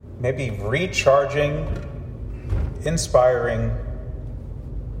maybe recharging, inspiring,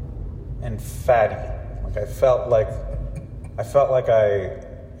 and fatty. Like I felt like I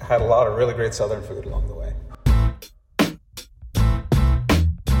had a lot of really great Southern food along the way.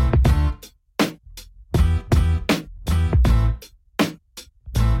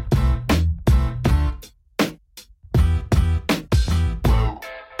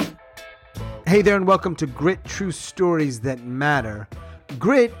 Hey there and welcome to Grit, True Stories That Matter.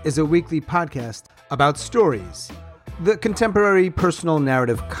 Grit is a weekly podcast about stories, the contemporary personal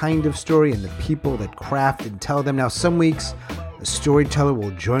narrative kind of story and the people that craft and tell them. Now some weeks a storyteller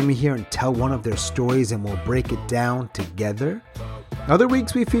will join me here and tell one of their stories and we'll break it down together. Other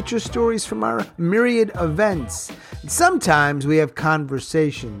weeks we feature stories from our myriad events. And sometimes we have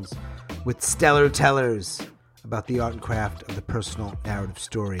conversations with stellar tellers about the art and craft of the personal narrative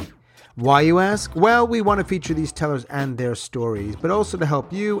story. Why, you ask? Well, we want to feature these tellers and their stories, but also to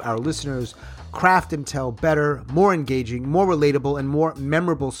help you, our listeners, craft and tell better, more engaging, more relatable, and more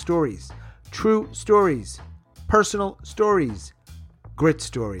memorable stories. True stories, personal stories, grit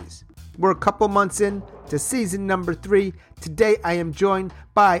stories. We're a couple months in to season number 3. Today I am joined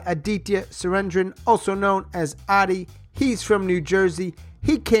by Aditya Surendran, also known as Adi. He's from New Jersey.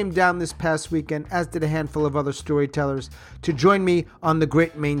 He came down this past weekend, as did a handful of other storytellers, to join me on the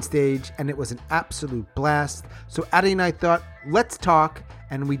Grit main stage, and it was an absolute blast. So Adi and I thought, let's talk,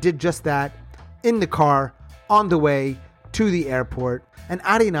 and we did just that in the car on the way to the airport. And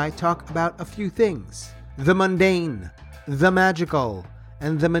Adi and I talk about a few things: the mundane, the magical,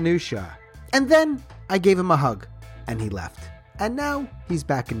 and the minutia. And then I gave him a hug, and he left. And now he's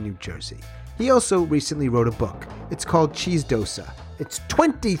back in New Jersey. He also recently wrote a book. It's called Cheese Dosa. It's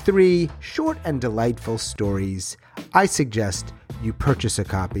 23 short and delightful stories. I suggest you purchase a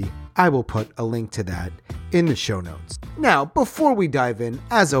copy. I will put a link to that in the show notes. Now, before we dive in,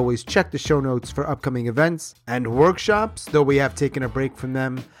 as always, check the show notes for upcoming events and workshops, though we have taken a break from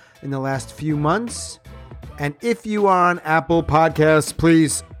them in the last few months. And if you are on Apple Podcasts,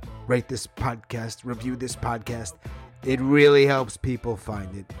 please rate this podcast, review this podcast. It really helps people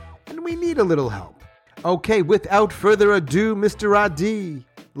find it. And we need a little help. Okay, without further ado, Mr. Adi,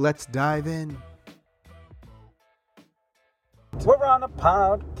 let's dive in. We're on a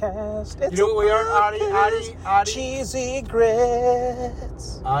podcast. It's You know what we are, Adi? Cheesy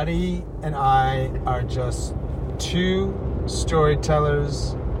grits. Adi and I are just two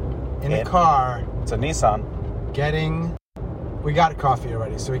storytellers in a car It's a Nissan. we got coffee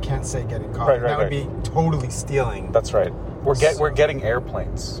already, so we can't say getting coffee. Right, that would be totally stealing. That's right. We're getting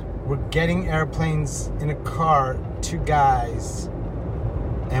airplanes. We're getting airplanes in a car, two guys,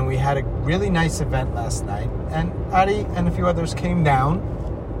 and we had a really nice event last night. And Adi and a few others came down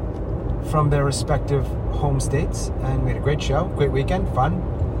from their respective home states, and we had a great show, great weekend, fun.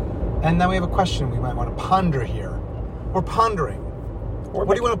 And now we have a question we might want to ponder here. We're pondering. What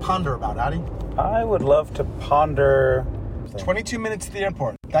do you want to ponder about, Adi? I would love to ponder. 22 minutes to the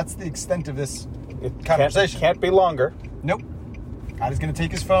airport. That's the extent of this It conversation. can't be longer, Nope. Adi's going to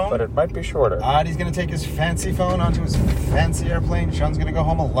take his phone. but it might be shorter. Adi's going to take his fancy phone onto his fancy airplane. Sean's going to go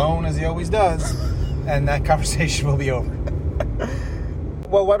home alone, as he always does. And that conversation will be over.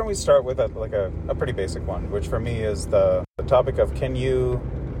 Well, why don't we start with a pretty basic one, which for me is the topic of, can you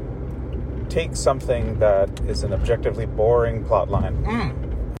take something that is an objectively boring plot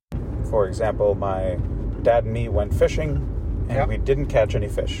line? For example, my dad and me went fishing, and we didn't catch any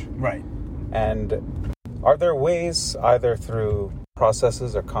fish. Right. And are there ways, either through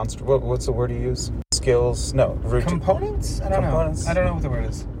processes or what's the word you use? Skills? No. Components? I don't know. I don't know what the word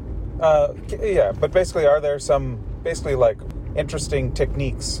is. Yeah, but basically, are there some like interesting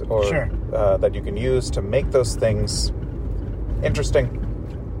techniques or that you can use to make those things interesting?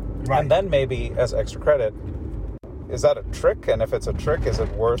 Right. And then maybe as extra credit, is that a trick? And if it's a trick, is it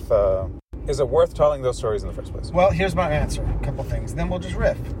worth telling those stories in the first place? Well, here's my answer. A couple things. Then we'll just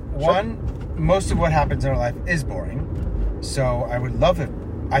riff. One, most of what happens in our life is boring. So I would love it.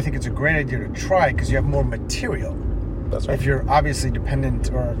 I think it's a great idea to try because you have more material. That's right. If you're obviously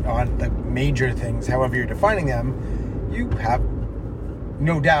dependent or on the major things, however you're defining them, you have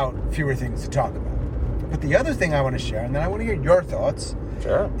no doubt fewer things to talk about. But the other thing I want to share, and then I want to hear your thoughts,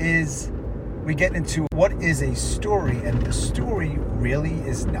 is we get into what is a story, and the story really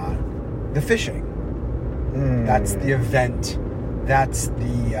is not the fishing. That's the event. That's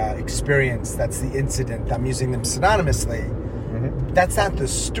the experience. That's the incident. I'm using them synonymously. That's not the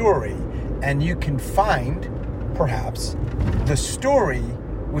story. And you can find, perhaps, the story,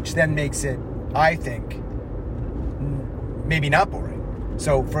 which then makes it, I think, maybe not boring.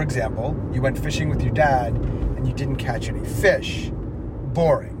 So, for example, you went fishing with your dad and you didn't catch any fish.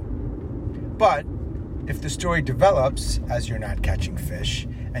 Boring. But if the story develops as you're not catching fish,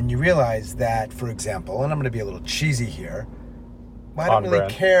 and you realize that, for example, and I'm going to be a little cheesy here, I don't really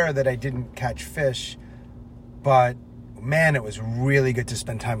care that I didn't catch fish, but man, it was really good to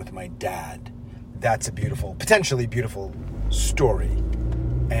spend time with my dad. That's a beautiful, potentially beautiful story.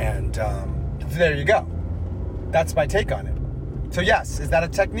 And there you go. That's my take on it. So yes, is that a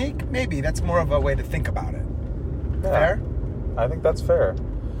technique? Maybe. That's more of a way to think about it. Yeah, fair? I think that's fair.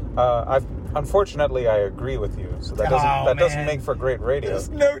 Unfortunately, I agree with you. So that doesn't make for great radio. There's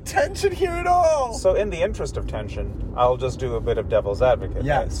no tension here at all. So in the interest of tension, I'll just do a bit of devil's advocate.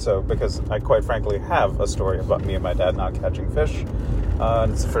 Yes. Right? So because I quite frankly have a story about me and my dad not catching fish.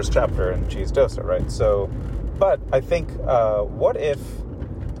 And it's the first chapter in Cheese Dosa, right? So, but I think, what if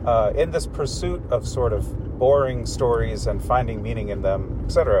in this pursuit of sort of boring stories and finding meaning in them,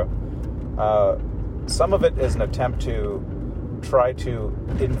 etc., some of it is an attempt to try to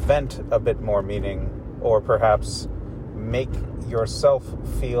invent a bit more meaning, or perhaps make yourself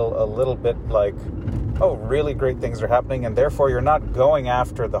feel a little bit like, oh, really great things are happening, and therefore you're not going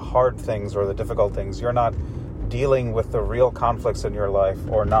after the hard things or the difficult things. You're not dealing with the real conflicts in your life,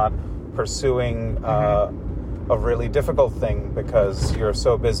 or not pursuing a really difficult thing because you're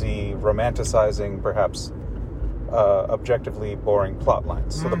so busy romanticizing perhaps objectively boring plot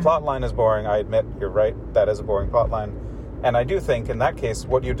lines. So the plot line is boring. I admit, you're right. That is a boring plot line. And I do think in that case,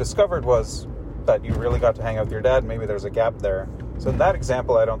 what you discovered was that you really got to hang out with your dad. Maybe there's a gap there. So in that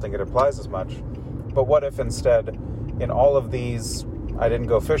example, I don't think it applies as much. But what if instead, in all of these I didn't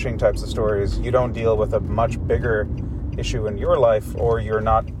go fishing types of stories, you don't deal with a much bigger issue in your life, or you're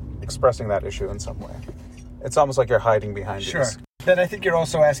not expressing that issue in some way? It's almost like you're hiding behind it. Sure. Then I think you're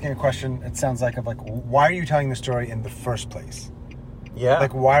also asking a question, it sounds like, of like, why are you telling the story in the first place? Yeah.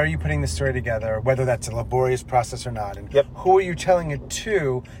 Like, why are you putting the story together, whether that's a laborious process or not? And who are you telling it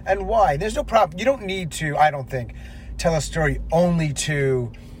to, and why? There's no problem. You don't need to, I don't think, tell a story only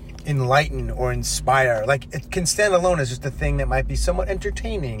to enlighten or inspire. Like, it can stand alone as just a thing that might be somewhat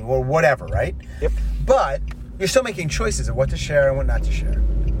entertaining or whatever, right? Yep. But you're still making choices of what to share and what not to share.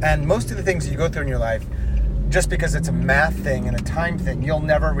 And most of the things that you go through in your life, just because it's a math thing and a time thing, you'll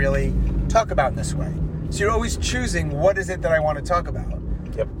never really talk about in this way. So you're always choosing, what is it that I want to talk about?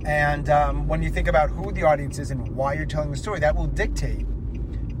 Yep. And when you think about who the audience is and why you're telling the story, that will dictate.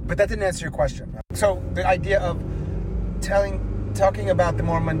 But that didn't answer your question. So the idea of talking about the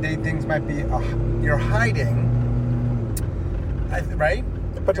more mundane things might be you're hiding, right?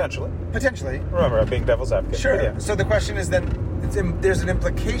 Potentially. Remember, I'm being devil's advocate. Sure. Yeah. So the question is then, there's an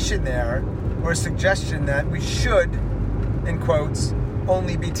implication there, or a suggestion that we should, in quotes,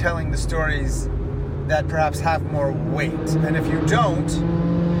 only be telling the stories that perhaps have more weight. And if you don't,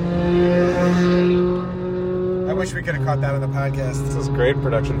 I wish we could have caught that on the podcast. This is great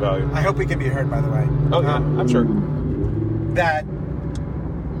production value. I hope we can be heard, by the way. Oh, yeah, I'm sure. That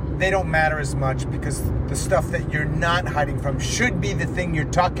they don't matter as much, because the stuff that you're not hiding from should be the thing you're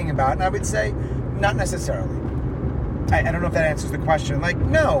talking about. And I would say, not necessarily. I don't know if that answers the question. Like,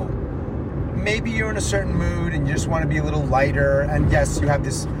 no. Maybe you're in a certain mood and you just want to be a little lighter. And yes, you have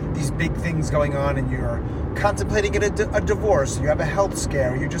these big things going on, and you're contemplating a divorce, you have a health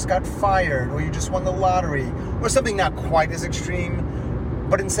scare, you just got fired, or you just won the lottery, or something not quite as extreme,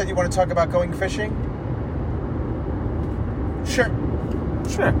 but instead you want to talk about going fishing? Sure.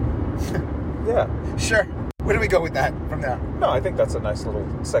 Yeah. Sure. Where do we go with that from there? No, I think that's a nice little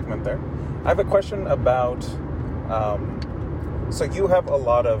segment there. I have a question about, so you have a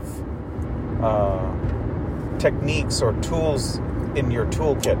lot of techniques or tools in your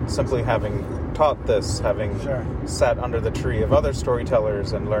toolkit, simply having taught this, having sat under the tree of other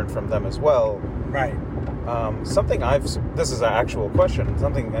storytellers and learned from them as well. Right. This is an actual question,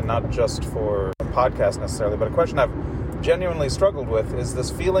 something, and not just for a podcast necessarily, but a question I've genuinely struggled with is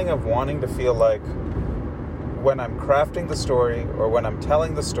this feeling of wanting to feel like when I'm crafting the story or when I'm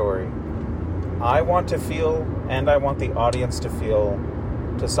telling the story, I want to feel, and I want the audience to feel,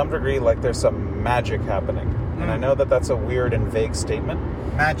 to some degree, like there's some magic happening. And I know that that's a weird and vague statement.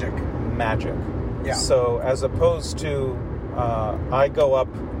 Magic. Yeah. So as opposed to I go up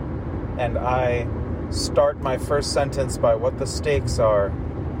and I start my first sentence by what the stakes are,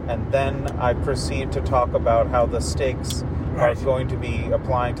 and then I proceed to talk about how the stakes are going to be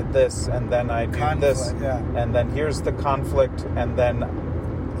applying to this, and then I do this, and then here's the conflict, and then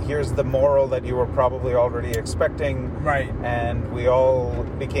here's the moral that you were probably already expecting. Right. And we all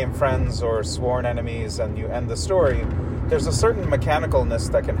became friends or sworn enemies, and you end the story. There's a certain mechanicalness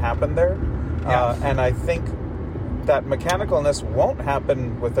that can happen there. And I think that mechanicalness won't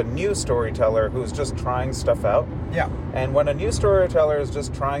happen with a new storyteller who's just trying stuff out. Yeah. And when a new storyteller is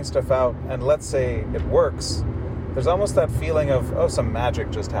just trying stuff out, and let's say it works, there's almost that feeling of, oh, some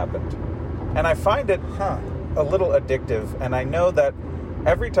magic just happened. And I find it a little addictive, and I know that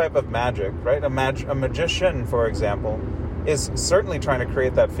every type of magic, right? A magician, for example, is certainly trying to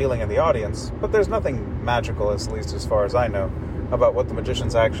create that feeling in the audience, but there's nothing magical, at least as far as I know, about what the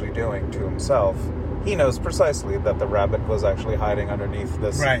magician's actually doing to himself. He knows precisely that the rabbit was actually hiding underneath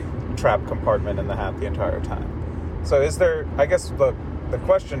this trap compartment in the hat the entire time. So is there, I guess the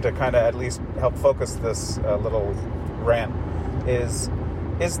question to kind of at least help focus this little rant is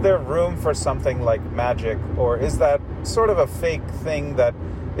there room for something like magic, or is that sort of a fake thing that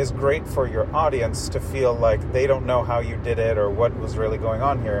is great for your audience to feel like they don't know how you did it or what was really going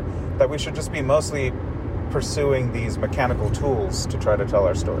on here, that we should just be mostly pursuing these mechanical tools to try to tell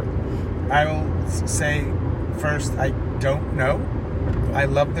our story? I will say first, I don't know. I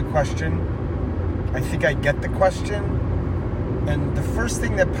love the question. I think I get the question. And the first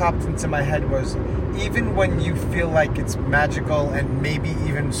thing that popped into my head was, even when you feel like it's magical and maybe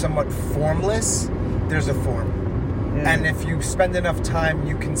even somewhat formless, there's a form. And if you spend enough time,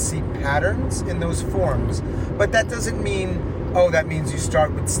 you can see patterns in those forms. But that doesn't mean, that means you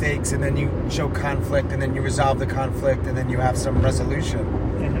start with stakes and then you show conflict and then you resolve the conflict and then you have some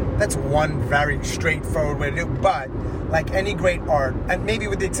resolution. That's one very straightforward way to do it. But like any great art, and maybe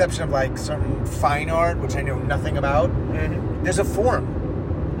with the exception of like certain fine art, which I know nothing about, there's a form.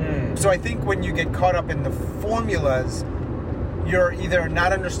 So I think when you get caught up in the formulas, you're either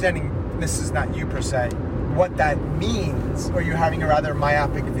not understanding, this is not you per se, what that means, or you're having a rather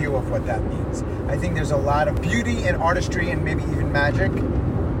myopic view of what that means. I think there's a lot of beauty and artistry and maybe even magic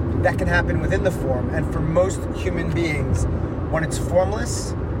that can happen within the form. And for most human beings, when it's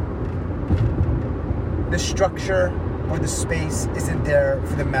formless, the structure or the space isn't there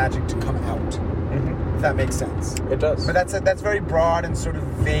for the magic to come out. If that makes sense. It does. But that's very broad and sort of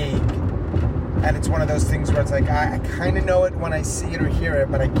vague. And it's one of those things where it's like, I kind of know it when I see it or hear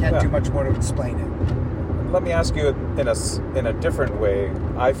it, but I can't do much more to explain it. Let me ask you in a different way.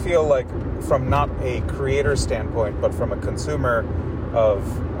 I feel like from not a creator standpoint, but from a consumer of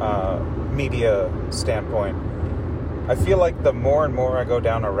media standpoint, I feel like the more and more I go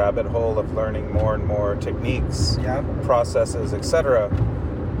down a rabbit hole of learning more and more techniques, processes, etc.,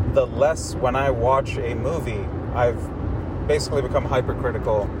 the less, when I watch a movie, I've basically become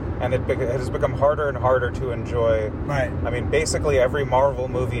hypercritical, and it has become harder and harder to enjoy. Right. I mean, basically every Marvel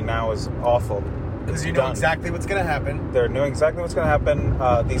movie now is awful. Because you know exactly what's going to happen. They're knowing exactly what's going to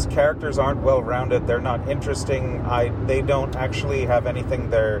happen. These characters aren't well-rounded. They're not interesting. They don't actually have anything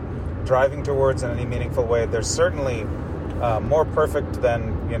they're driving towards in any meaningful way. They're certainly more perfect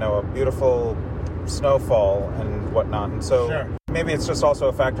than, a beautiful snowfall and whatnot. And so maybe it's just also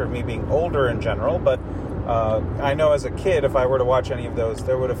a factor of me being older in general, but I know as a kid, if I were to watch any of those,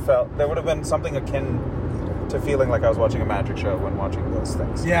 there would have been something akin to feeling like I was watching a magic show when watching those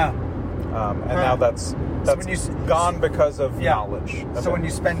things. Yeah. And now that's gone because of knowledge. So when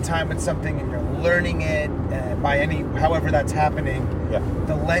you spend time with something and you're learning it however that's happening,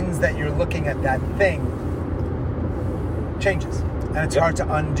 the lens that you're looking at that thing changes. And it's hard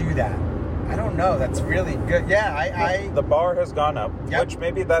to undo that. I don't know. That's really good. Yeah, the bar has gone up, which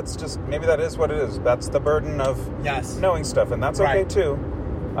maybe that is what it is. That's the burden of knowing stuff, and that's okay too.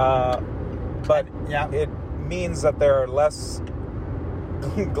 But it means that there are less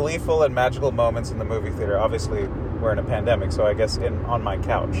gleeful and magical moments in the movie theater. Obviously, we're in a pandemic, so I guess on my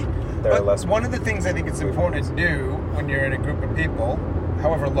couch there are less. One of the things I think it's important to do when you're in a group of people,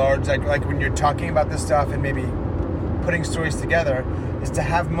 however large, like when you're talking about this stuff and maybe putting stories together, is to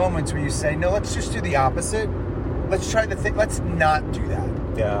have moments where you say, no, let's just do the opposite. Let's try let's not do that.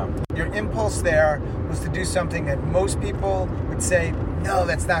 Yeah. Your impulse there was to do something that most people would say, no,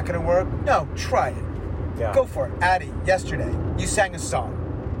 that's not going to work. No, try it. Yeah. Go for it. Addie, yesterday, you sang a song.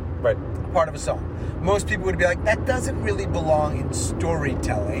 Right. Part of a song. Most people would be like, that doesn't really belong in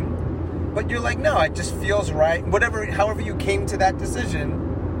storytelling. But you're like, no, it just feels right. However you came to that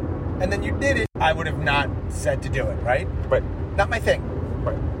decision, and then you did it, I would have not said to do it, right? Right. Not my thing.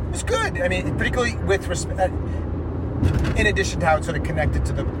 Right. It's good. I mean, particularly with respect, in addition to how it's sort of connected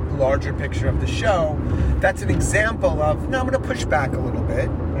to the larger picture of the show, that's an example of, no, I'm going to push back a little bit.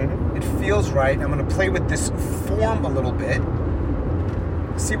 Mm-hmm. It feels right. I'm going to play with this form a little bit.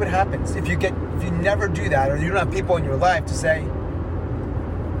 See what happens. If you never do that, or you don't have people in your life to say,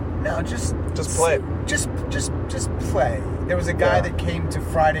 no, just play. Just play. There was a guy that came to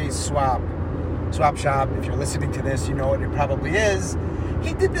Friday's Swap Shop. If you're listening to this, you know what it probably is.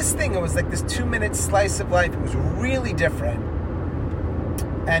 he did this thing. It was like this 2-minute slice of life. It was really different.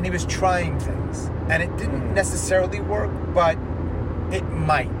 And he was trying things. And it didn't necessarily work, but it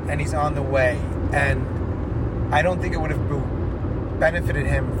might. And he's on the way. And I don't think it would have benefited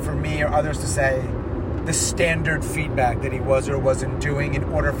him for me or others to say the standard feedback that he was or wasn't doing in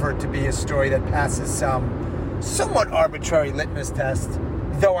order for it to be a story that passes some somewhat arbitrary litmus test.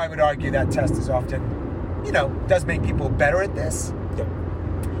 Though I would argue that test is often, does make people better at this. Yep.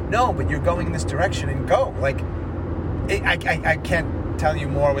 No, but you're going in this direction and go. Like, I can't tell you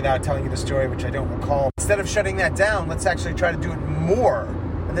more without telling you the story, which I don't recall. Instead of shutting that down, let's actually try to do it more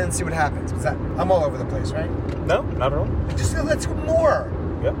and then see what happens. Because I'm all over the place, right? No, not at all. Just let's go more.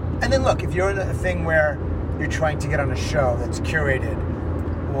 Yeah. And then look, if you're in a thing where you're trying to get on a show that's curated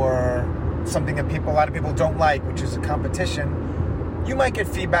or something that a lot of people don't like, which is a competition, you might get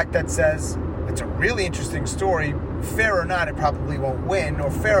feedback that says, it's a really interesting story. Fair or not, it probably won't win. Or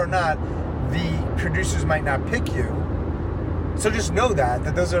fair or not, the producers might not pick you. So just know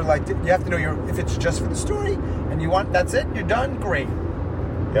that those are like, you have to know if it's just for the story and that's it, you're done, great.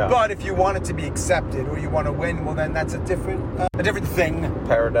 Yeah. But if you want it to be accepted or you want to win, well then that's a different thing.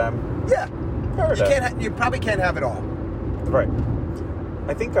 Paradigm. Yeah. Paradigm. You probably can't have it all. Right.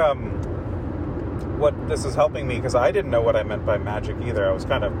 I think what this is helping me, because I didn't know what I meant by magic either. I was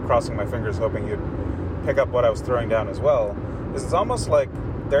kind of crossing my fingers hoping you'd pick up what I was throwing down as well. Is it's almost like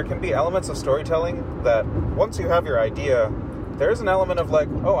there can be elements of storytelling that once you have your idea, there's an element of like,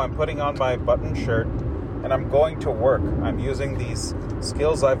 oh, I'm putting on my button shirt and I'm going to work. I'm using these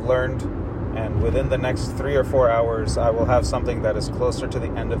skills I've learned, and within the next 3 or 4 hours, I will have something that is closer to the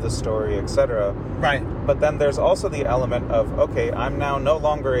end of the story, etc. Right. But then there's also the element of, okay, I'm now no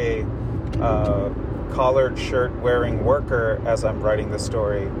longer a collared shirt wearing worker as I'm writing the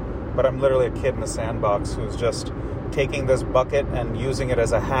story, but I'm literally a kid in a sandbox who's just taking this bucket and using it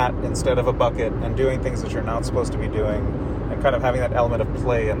as a hat instead of a bucket and doing things that you're not supposed to be doing, and kind of having that element of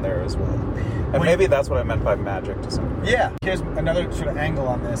play in there as well. And maybe that's what I meant by magic to some degree. Yeah. Here's another sort of angle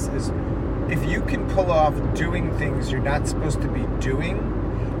on this is if you can pull off doing things you're not supposed to be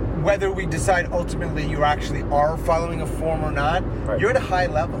doing, whether we decide ultimately you actually are following a form or not, right, you're at a high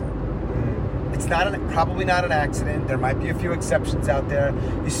level. It's probably not an accident. There might be a few exceptions out there.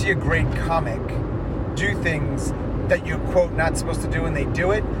 You see a great comic do things that you're, quote, not supposed to do, and they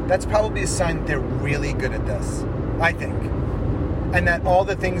do it. That's probably a sign that they're really good at this, I think. And that all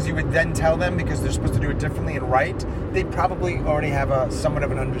the things you would then tell them because they're supposed to do it differently and right, they probably already have somewhat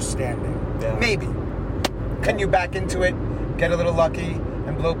of an understanding. Yeah. Maybe. Can you back into it, get a little lucky,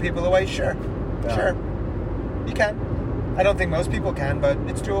 and blow people away? Sure. Yeah. Sure. You can. I don't think most people can, but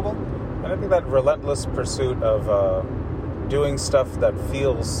it's doable. And I think that relentless pursuit of doing stuff that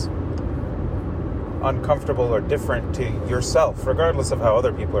feels uncomfortable or different to yourself, regardless of how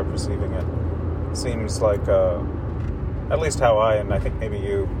other people are perceiving it, seems like at least how I think maybe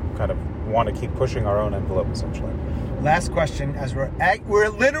you kind of want to keep pushing our own envelope, essentially. Last question, as we're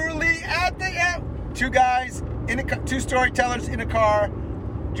literally at the end. Two storytellers in a car,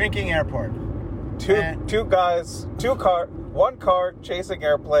 drinking airport. One car chasing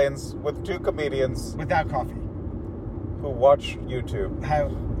airplanes with two comedians without coffee who watch YouTube.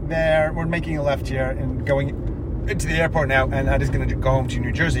 We're making a left here and going into the airport now, and I'm just going to go home to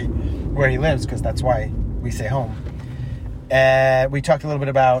New Jersey, where he lives, because that's why we say home. We talked a little bit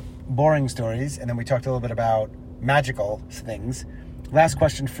about boring stories, and then we talked a little bit about magical things. Last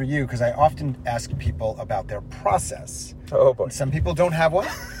question for you, because I often ask people about their process. Oh, boy. Some people don't have one,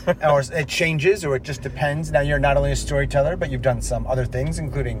 or it changes, or it just depends. Now, you're not only a storyteller, but you've done some other things,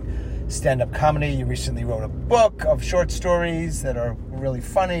 including stand-up comedy. You recently wrote a book of short stories that are really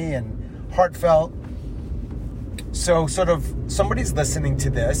funny and heartfelt. So, sort of, somebody's listening to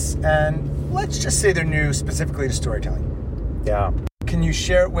this, and let's just say they're new specifically to storytelling. Yeah. Can you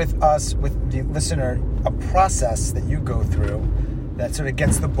share with us, with the listener, a process that you go through that sort of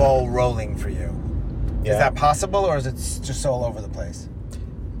gets the ball rolling for you? Yeah. Is that possible, or is it just all over the place?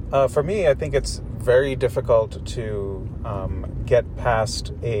 For me, I think it's very difficult to get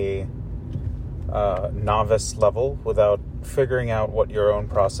past a novice level without figuring out what your own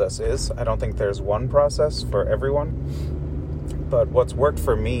process is. I don't think there's one process for everyone. But what's worked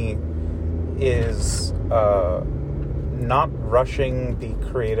for me is not rushing the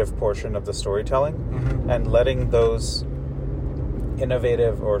creative portion of the storytelling, mm-hmm, and letting those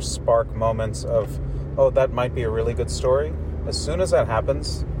innovative or spark moments of, oh, that might be a really good story. As soon as that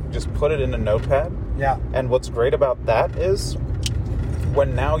happens, just put it in a notepad. Yeah. And what's great about that is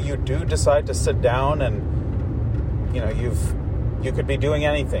when now you do decide to sit down and, you've You could be doing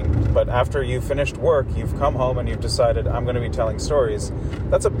anything, but after you finished work, you've come home and you've decided, I'm going to be telling stories.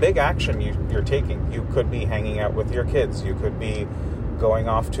 That's a big action you're taking. You could be hanging out with your kids. You could be going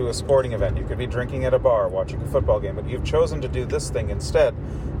off to a sporting event. You could be drinking at a bar, watching a football game, but you've chosen to do this thing instead.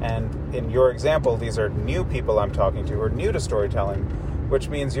 And in your example, these are new people I'm talking to who are new to storytelling, which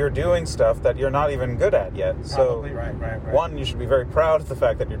means you're doing stuff that you're not even good at yet. Probably, so, right. one, you should be very proud of the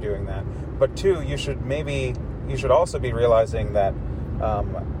fact that you're doing that. But two, you should also be realizing that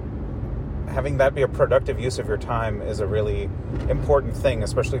having that be a productive use of your time is a really important thing,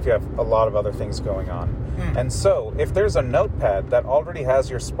 especially if you have a lot of other things going on. And so, if there's a notepad that already has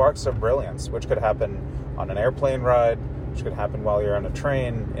your sparks of brilliance, which could happen on an airplane ride, which could happen while you're on a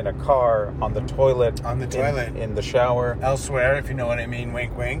train, in a car, on the toilet, in the shower, elsewhere, if you know what I mean,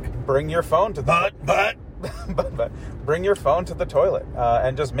 wink, wink. Bring your phone to the but bring your phone to the toilet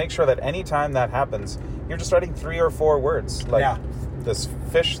and just make sure that any time that happens, you're just writing 3 or 4 words. Like this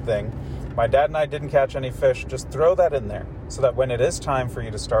fish thing. My dad and I didn't catch any fish. Just throw that in there so that when it is time for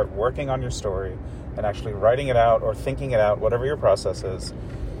you to start working on your story and actually writing it out or thinking it out, whatever your process is,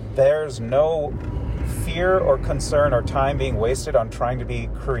 there's no fear or concern or time being wasted on trying to be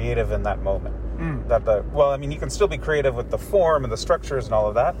creative in that moment. You can still be creative with the form and the structures and all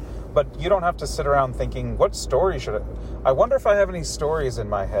of that, but you don't have to sit around thinking, what story I wonder if I have any stories in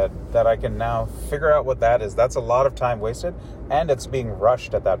my head that I can now figure out what that is. That's a lot of time wasted, and it's being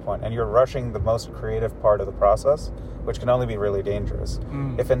rushed at that point, and you're rushing the most creative part of the process, which can only be really dangerous.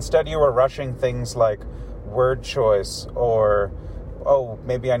 If instead you were rushing things like word choice or,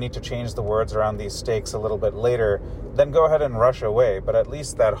 maybe I need to change the words around these stakes a little bit later, then go ahead and rush away. But at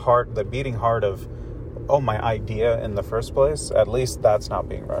least the beating heart of, my idea in the first place, at least that's not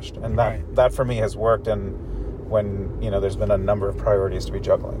being rushed. And that for me has worked, and when, there's been a number of priorities to be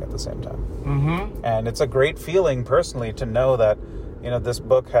juggling at the same time. And it's a great feeling personally to know that, this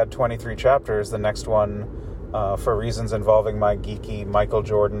book had 23 chapters. The next one, for reasons involving my geeky Michael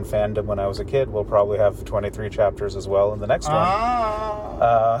Jordan fandom when I was a kid, will probably have 23 chapters as well in the next one.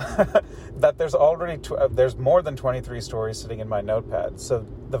 That there's already there's more than 23 stories sitting in my notepad. So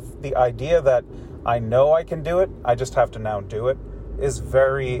the idea that I know I can do it, I just have to now do it, is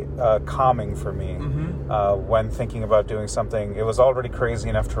very calming for me when thinking about doing something. It was already crazy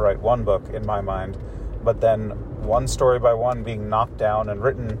enough to write one book in my mind, but then one story by one being knocked down and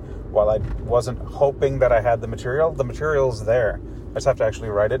written while I wasn't hoping that I had the material's there. I just have to actually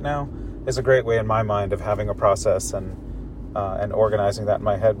write it now, is a great way in my mind of having a process and organizing that in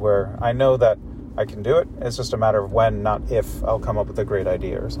my head where I know that I can do it. It's just a matter of when, not if, I'll come up with a great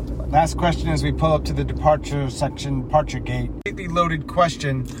idea or something like that. Last question as we pull up to the departure gate. Completely loaded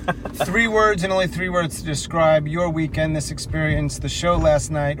question. 3 words and only 3 words to describe your weekend, this experience, the show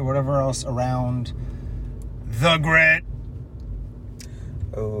last night, or whatever else around the grit.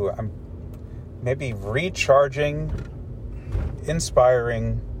 I'm maybe recharging,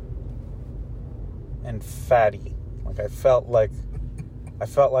 inspiring, and fatty. I felt like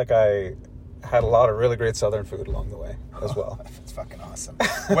I had a lot of really great Southern food along the way as well. That's fucking awesome.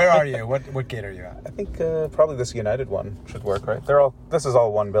 Where are you? What gate are you at? I think probably this United one should work, right? This is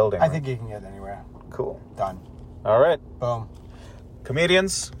all one building. I think you can get anywhere. Cool. Done. All right. Boom.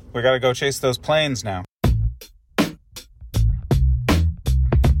 Comedians, we got to go chase those planes now.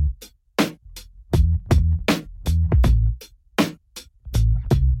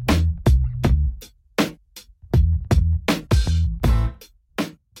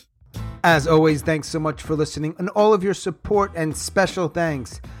 As always, thanks so much for listening and all of your support, and special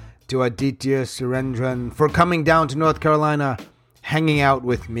thanks to Aditya Surendran for coming down to North Carolina, hanging out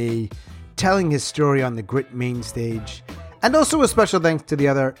with me, telling his story on the Grit main stage, and also a special thanks to the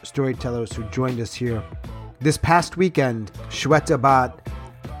other storytellers who joined us here this past weekend, Shweta Bhatt,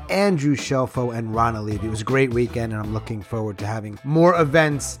 Andrew Shelfo, and Rana Levy. It was a great weekend, and I'm looking forward to having more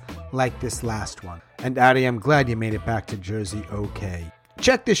events like this last one. And Adi, I'm glad you made it back to Jersey okay.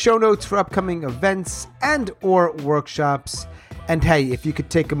 Check the show notes for upcoming events and or workshops. And hey, if you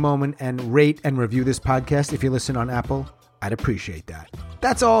could take a moment and rate and review this podcast if you listen on Apple, I'd appreciate that.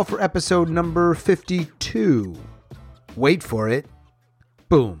 That's all for episode number 52. Wait for it.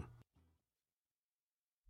 Boom.